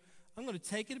 okay? I'm going to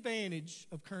take advantage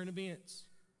of current events.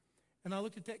 And I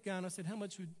looked at that guy and I said, how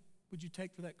much would you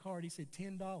take for that card? He said,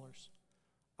 $10.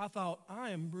 I thought,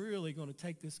 I am really going to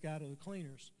take this guy to the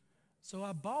cleaners. So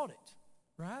I bought it,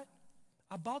 right?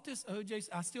 I bought this O.J.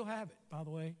 I still have it, by the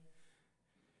way.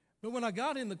 But when I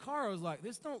got in the car, I was like,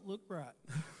 this don't look right.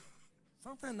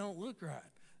 Something don't look right,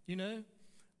 you know?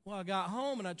 Well, I got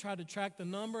home and I tried to track the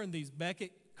number and these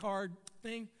Beckett card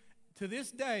thing. To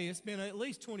this day, it's been at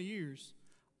least 20 years,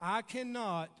 I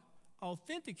cannot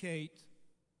authenticate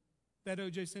that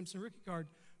O.J. Simpson rookie card.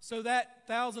 So that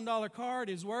 $1,000 card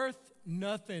is worth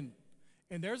nothing.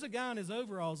 And there's a guy in his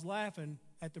overalls laughing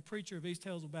at the preacher of East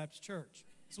Hillsville Baptist Church.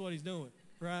 That's what he's doing,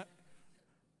 right?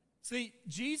 See,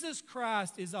 Jesus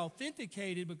Christ is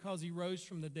authenticated because he rose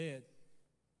from the dead,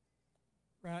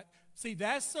 right? See,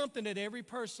 that's something that every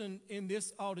person in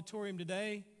this auditorium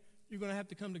today, you're going to have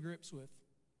to come to grips with.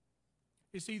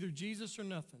 It's either Jesus or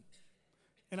nothing.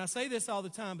 And I say this all the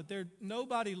time, but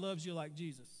nobody loves you like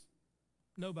Jesus.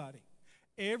 Nobody.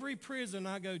 Every prison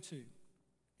I go to,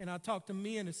 and I talk to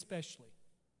men especially,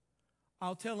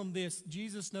 I'll tell them this: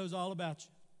 Jesus knows all about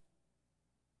you.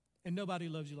 And nobody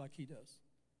loves you like he does.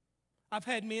 I've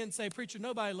had men say, "Preacher,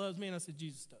 nobody loves me." And I said,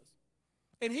 "Jesus does."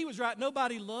 And he was right.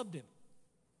 Nobody loved him.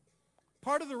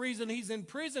 Part of the reason he's in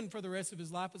prison for the rest of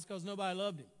his life is because nobody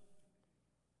loved him.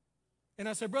 And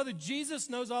I said, "Brother, Jesus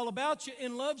knows all about you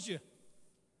and loves you.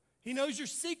 He knows your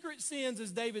secret sins,"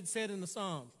 as David said in the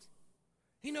Psalms.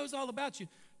 He knows all about you.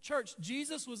 Church,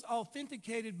 Jesus was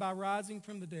authenticated by rising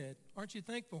from the dead. Aren't you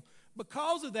thankful?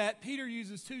 Because of that, Peter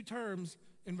uses two terms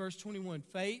in verse 21,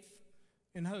 faith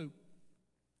and hope.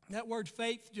 That word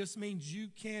faith just means you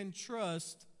can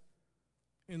trust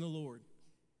in the Lord.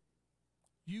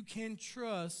 You can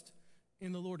trust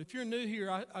in the Lord. If you're new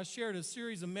here, I shared a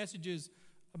series of messages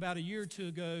about a year or two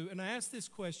ago, and I asked this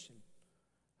question: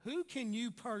 who can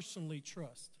you personally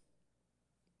trust?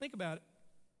 Think about it.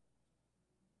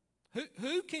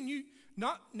 Who can you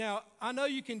not? Now, I know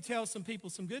you can tell some people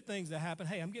some good things that happen.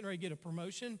 Hey, I'm getting ready to get a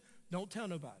promotion. Don't tell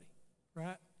nobody,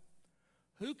 right?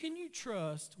 Who can you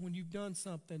trust when you've done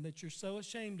something that you're so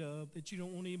ashamed of that you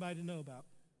don't want anybody to know about?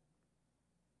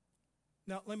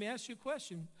 Now, let me ask you a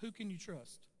question. Who can you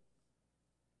trust?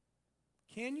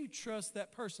 Can you trust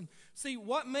that person? See,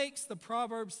 what makes the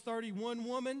Proverbs 31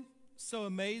 woman so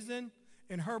amazing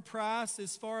and her price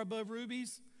is far above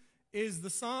rubies is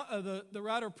the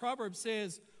writer of Proverbs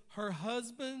says her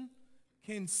husband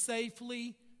can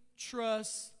safely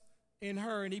trust in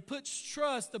her. And he puts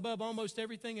trust above almost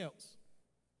everything else.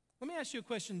 Let me ask you a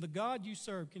question. The God you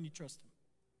serve, can you trust him?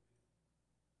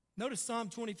 Notice Psalm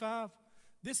 25.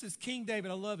 This is King David.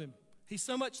 I love him. He's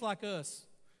so much like us.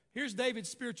 Here's David's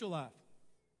spiritual life.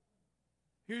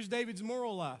 Here's David's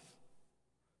moral life.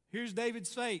 Here's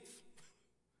David's faith.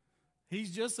 He's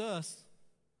just us.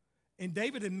 And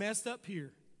David had messed up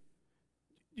here.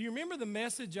 Do you remember the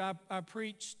message I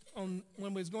preached on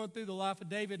when we was going through the life of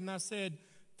David? And I said,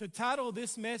 the title of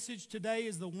this message today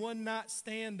is The One Night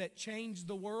Stand That Changed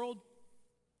the World.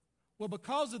 Well,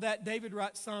 because of that, David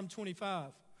writes Psalm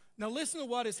 25. Now listen to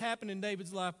what has happened in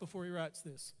David's life before he writes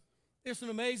this. It's an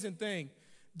amazing thing.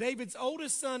 David's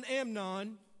oldest son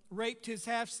Amnon raped his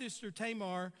half-sister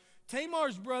Tamar.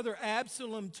 Tamar's brother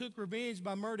Absalom took revenge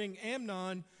by murdering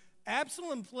Amnon.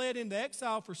 Absalom fled into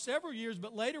exile for several years,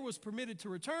 but later was permitted to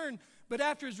return. But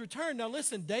after his return, now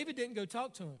listen, David didn't go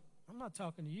talk to him. I'm not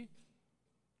talking to you.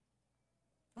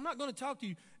 I'm not going to talk to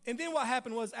you. And then what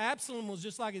happened was Absalom was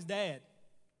just like his dad.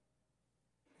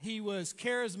 He was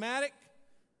charismatic.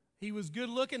 He was good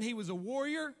looking. He was a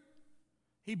warrior.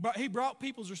 He brought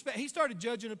people's respect. He started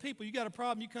judging the people. You got a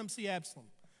problem, you come see Absalom.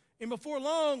 And before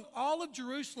long, all of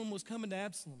Jerusalem was coming to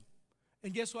Absalom.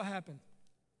 And guess what happened?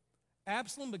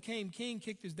 Absalom became king,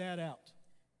 kicked his dad out.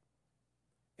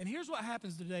 And here's what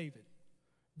happens to David.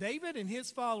 David and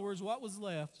his followers, what was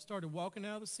left, started walking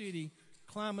out of the city,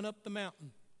 climbing up the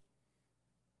mountain.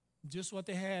 Just what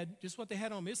they had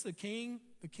on them. It's the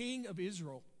king of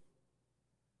Israel.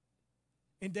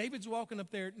 And David's walking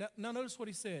up there. Now notice what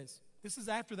he says. This is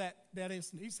after that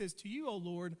incident. He says, "To you, O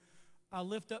Lord, I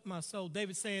lift up my soul."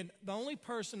 David's saying, the only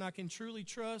person I can truly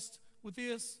trust with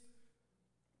this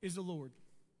is the Lord.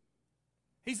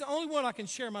 He's the only one I can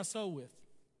share my soul with.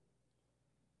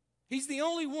 He's the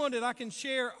only one that I can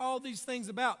share all these things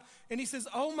about. And he says,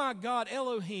 "Oh my God,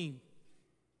 Elohim,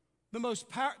 the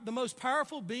most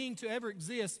powerful being to ever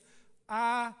exist,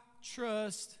 I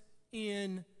trust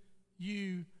in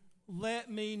you. Let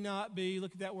me not be,"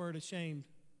 look at that word, ashamed.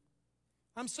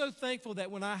 I'm so thankful that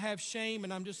when I have shame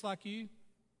and I'm just like you,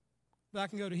 that I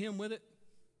can go to him with it.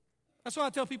 That's why I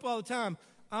tell people all the time,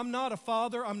 I'm not a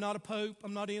father, I'm not a pope,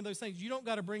 I'm not any of those things. You don't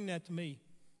got to bring that to me.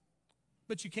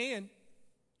 But you can.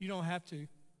 You don't have to.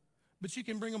 But you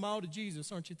can bring them all to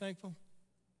Jesus. Aren't you thankful?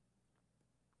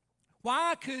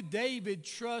 Why could David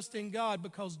trust in God?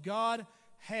 Because God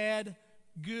had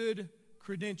good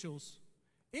credentials.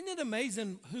 Isn't it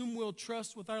amazing whom we'll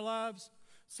trust with our lives?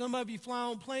 Some of you fly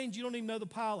on planes, you don't even know the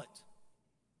pilot,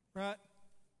 right?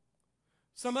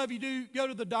 Some of you do go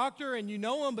to the doctor and you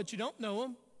know him, but you don't know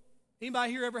him.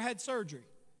 Anybody here ever had surgery,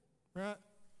 right?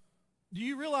 Do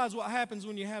you realize what happens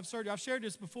when you have surgery? I've shared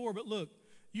this before, but look,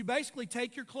 you basically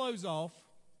take your clothes off.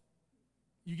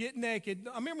 You get naked.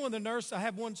 I remember when the nurse, I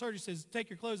have one surgery, says, "Take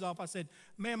your clothes off." I said,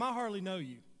 "Ma'am, I hardly know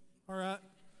you, all right?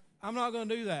 I'm not going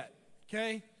to do that,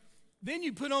 okay?" Then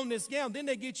you put on this gown. Then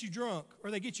they get you drunk,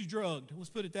 or they get you drugged. Let's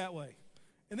put it that way.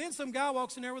 And then some guy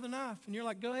walks in there with a knife, and you're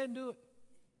like, "Go ahead and do it.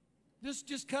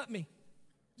 Just cut me.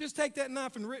 Just take that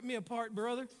knife and rip me apart,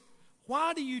 brother."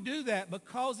 Why do you do that?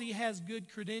 Because he has good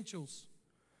credentials.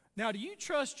 Now, do you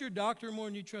trust your doctor more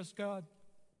than you trust God?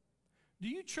 Do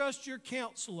you trust your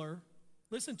counselor,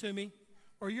 listen to me,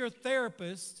 or your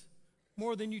therapist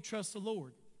more than you trust the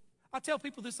Lord. I tell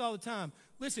people this all the time.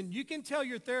 Listen, you can tell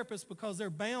your therapist because they're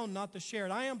bound not to share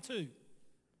it. I am too.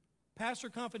 Pastor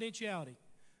confidentiality.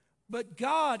 But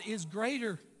God is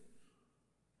greater.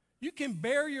 You can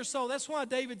bare your soul. That's why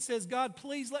David says, God,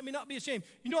 please let me not be ashamed.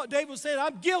 You know what David was saying?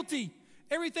 I'm guilty.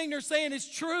 Everything they're saying is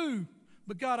true.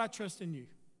 But God, I trust in you.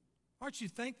 Aren't you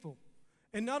thankful?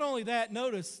 And not only that,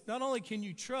 notice, not only can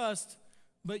you trust,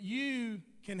 but you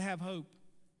can have hope.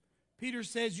 Peter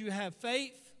says you have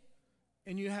faith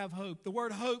and you have hope. The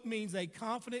word hope means a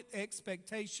confident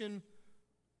expectation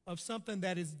of something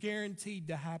that is guaranteed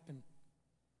to happen.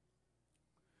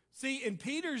 See, in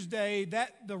Peter's day,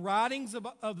 that the writings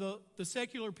of the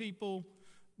secular people,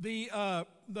 the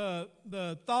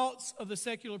thoughts of the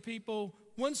secular people,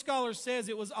 one scholar says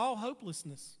it was all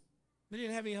hopelessness. They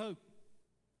didn't have any hope.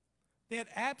 They had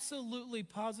absolutely,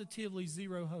 positively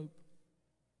zero hope.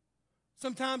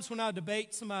 Sometimes when I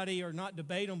debate somebody, or not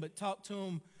debate them, but talk to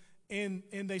them, and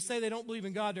they say they don't believe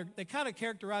in God, they kind of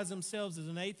characterize themselves as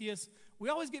an atheist. We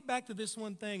always get back to this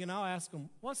one thing, and I'll ask them,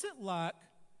 what's it like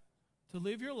to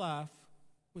live your life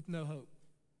with no hope?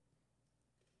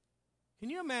 Can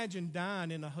you imagine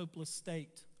dying in a hopeless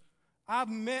state? I've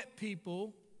met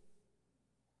people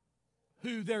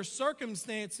who their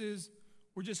circumstances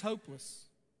were just hopeless.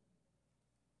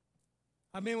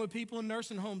 I've been with people in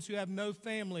nursing homes who have no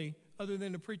family other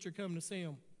than the preacher coming to see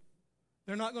them.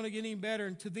 They're not going to get any better,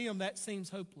 and to them that seems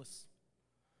hopeless.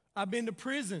 I've been to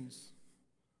prisons,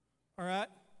 all right,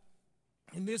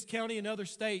 in this county and other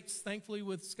states, thankfully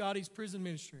with Scotty's prison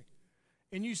ministry.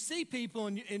 And you see people,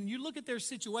 and you look at their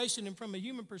situation, and from a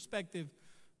human perspective,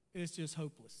 it's just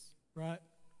hopeless, right?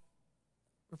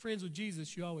 But friends, with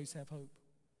Jesus, you always have hope.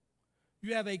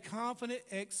 You have a confident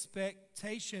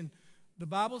expectation. The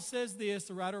Bible says this,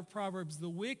 the writer of Proverbs, the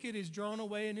wicked is drawn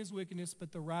away in his wickedness,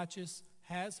 but the righteous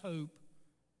has hope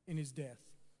in his death.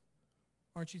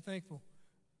 Aren't you thankful?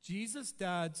 Jesus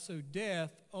died so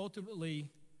death ultimately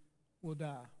will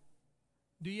die.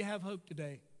 Do you have hope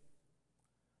today?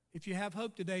 If you have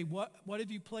hope today, what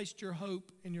have you placed your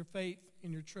hope and your faith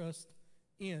and your trust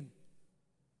in?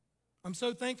 I'm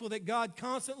so thankful that God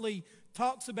constantly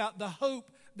talks about the hope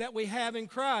that we have in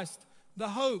Christ. The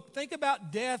hope. Think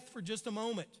about death for just a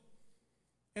moment.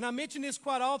 And I mention this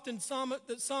quite often. Psalm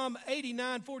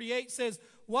 89:48 says,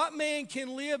 what man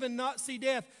can live and not see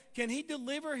death? Can he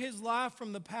deliver his life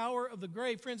from the power of the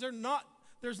grave? Friends,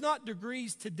 there's not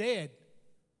degrees to dead.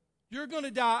 You're going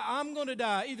to die. I'm going to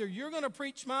die. Either you're going to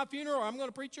preach my funeral or I'm going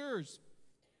to preach yours.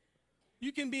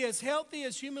 You can be as healthy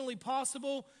as humanly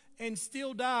possible and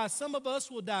still die. Some of us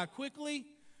will die quickly.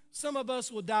 Some of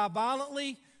us will die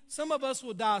violently. Some of us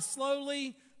will die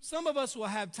slowly. Some of us will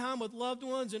have time with loved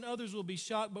ones, and others will be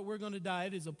shocked, but we're going to die.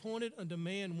 It is appointed unto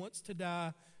man once to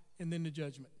die, and then the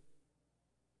judgment.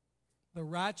 The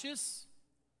righteous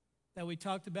that we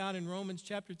talked about in Romans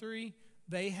chapter 3,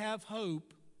 they have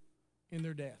hope in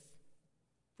their death.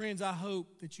 Friends, I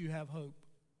hope that you have hope.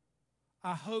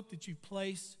 I hope that you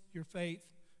place your faith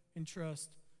and trust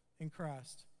in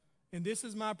Christ. And this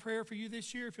is my prayer for you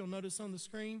this year, if you'll notice on the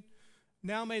screen.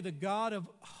 Now may the God of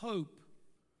hope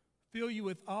fill you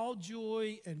with all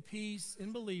joy and peace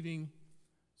in believing,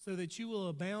 so that you will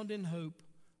abound in hope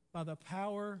by the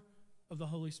power of the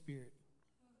Holy Spirit.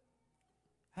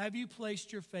 Have you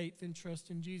placed your faith and trust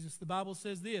in Jesus? The Bible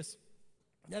says this,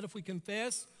 that if we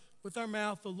confess with our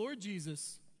mouth the Lord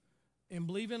Jesus and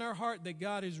believe in our heart that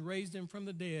God has raised him from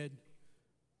the dead,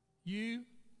 you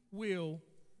will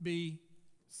be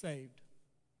saved.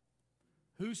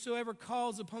 Whosoever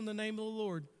calls upon the name of the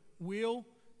Lord will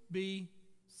be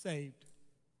saved.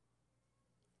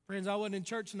 Friends, I wasn't in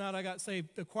church tonight. I got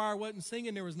saved. The choir wasn't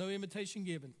singing. There was no invitation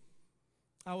given.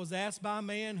 I was asked by a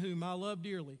man whom I love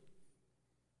dearly,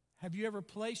 have you ever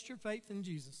placed your faith in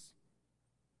Jesus?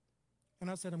 And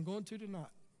I said, I'm going to tonight.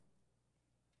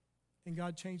 And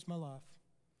God changed my life.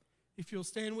 If you'll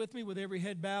stand with me with every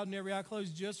head bowed and every eye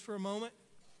closed just for a moment.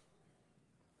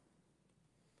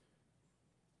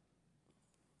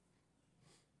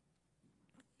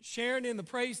 Sharon and the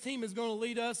praise team is going to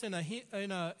lead us in a hymn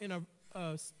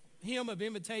of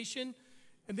invitation.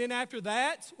 And then after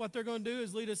that, what they're going to do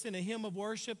is lead us in a hymn of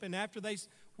worship. And after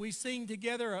we sing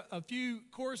together a few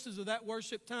choruses of that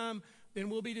worship time, then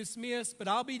we'll be dismissed. But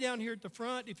I'll be down here at the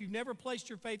front. If you've never placed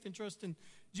your faith and trust in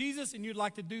Jesus and you'd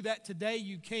like to do that today,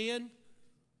 you can.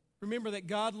 Remember that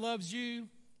God loves you.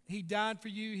 He died for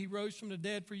you. He rose from the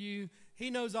dead for you. He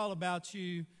knows all about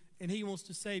you, and he wants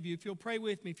to save you. If you'll pray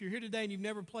with me, if you're here today and you've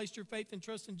never placed your faith and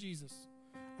trust in Jesus,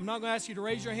 I'm not going to ask you to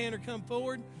raise your hand or come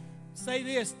forward. Say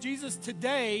this, Jesus,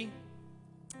 today,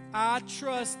 I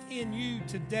trust in you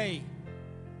today.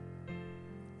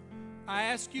 I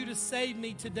ask you to save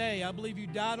me today. I believe you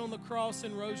died on the cross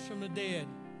and rose from the dead.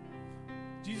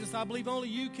 Jesus, I believe only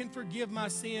you can forgive my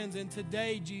sins. And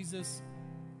today, Jesus,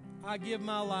 I give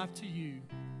my life to you,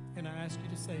 and I ask you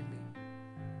to save me.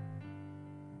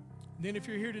 Then if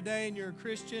you're here today and you're a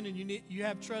Christian and you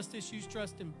have trust issues,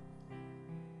 trust him.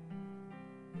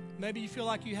 Maybe you feel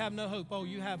like you have no hope. Oh,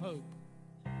 you have hope.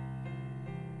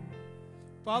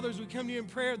 Father, as we come to you in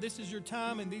prayer, this is your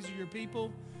time and these are your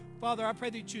people. Father, I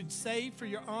pray that you'd save for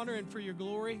your honor and for your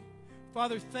glory.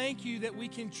 Father, thank you that we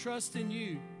can trust in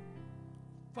you.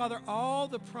 Father, all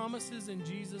the promises in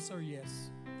Jesus are yes.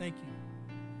 Thank you.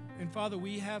 And Father,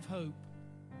 we have hope.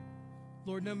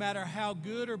 Lord, no matter how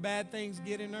good or bad things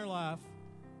get in our life,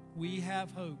 we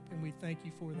have hope, and we thank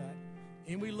you for that.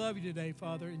 And we love you today,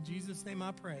 Father. In Jesus' name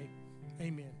I pray.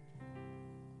 Amen.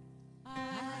 I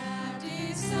have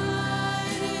decided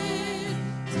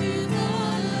to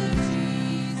follow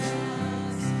Jesus.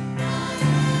 I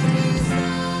have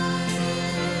decided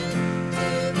to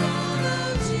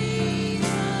follow Jesus.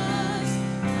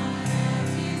 I have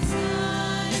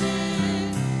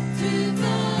decided to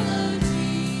follow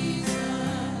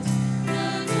Jesus. No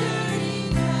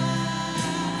turning back,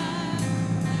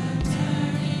 no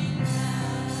turning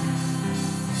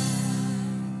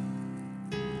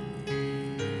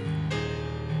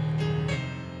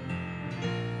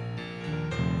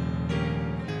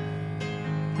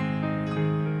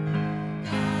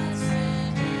God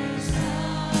sent his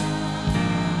Son,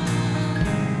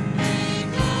 they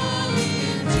call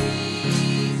him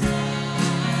Jesus.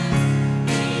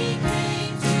 He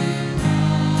came to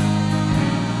love,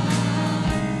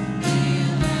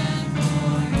 heal and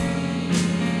forgive,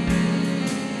 heathen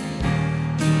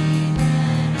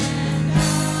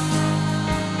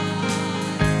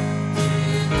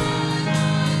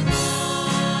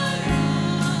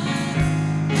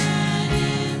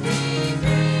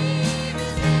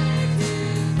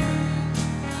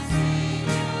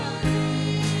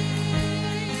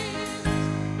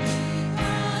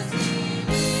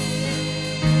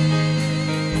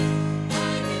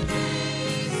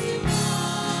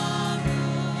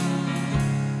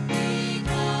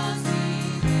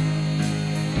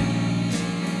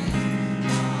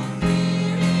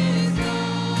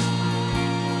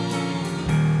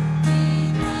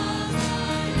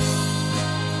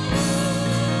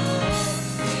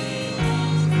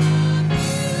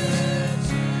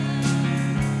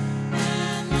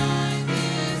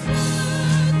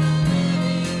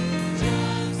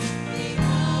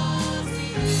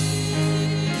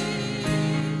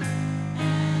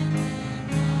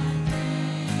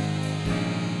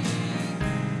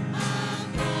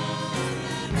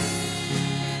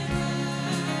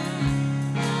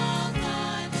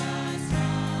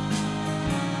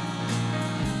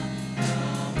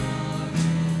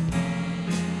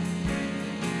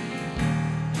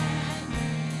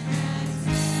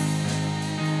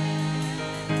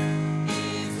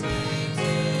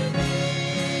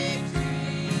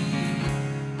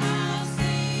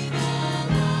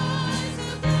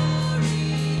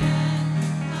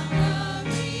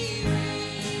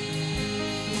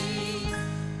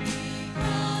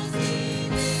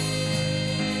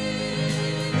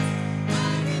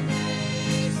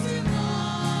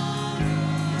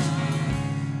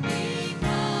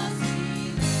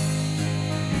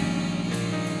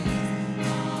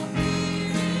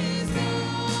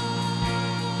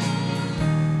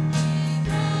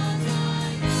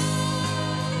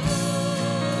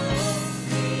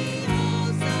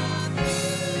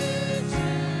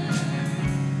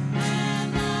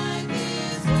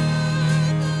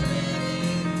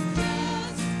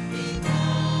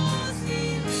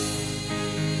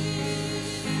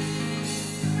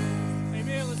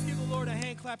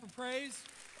and clap of praise.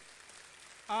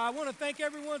 I want to thank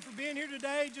everyone for being here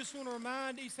today. Just want to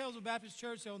remind East Hellsville Baptist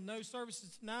Church there will no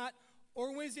services tonight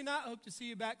or Wednesday night. Hope to see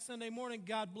you back Sunday morning.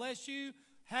 God bless you.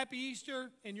 Happy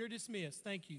Easter, and you're dismissed. Thank you.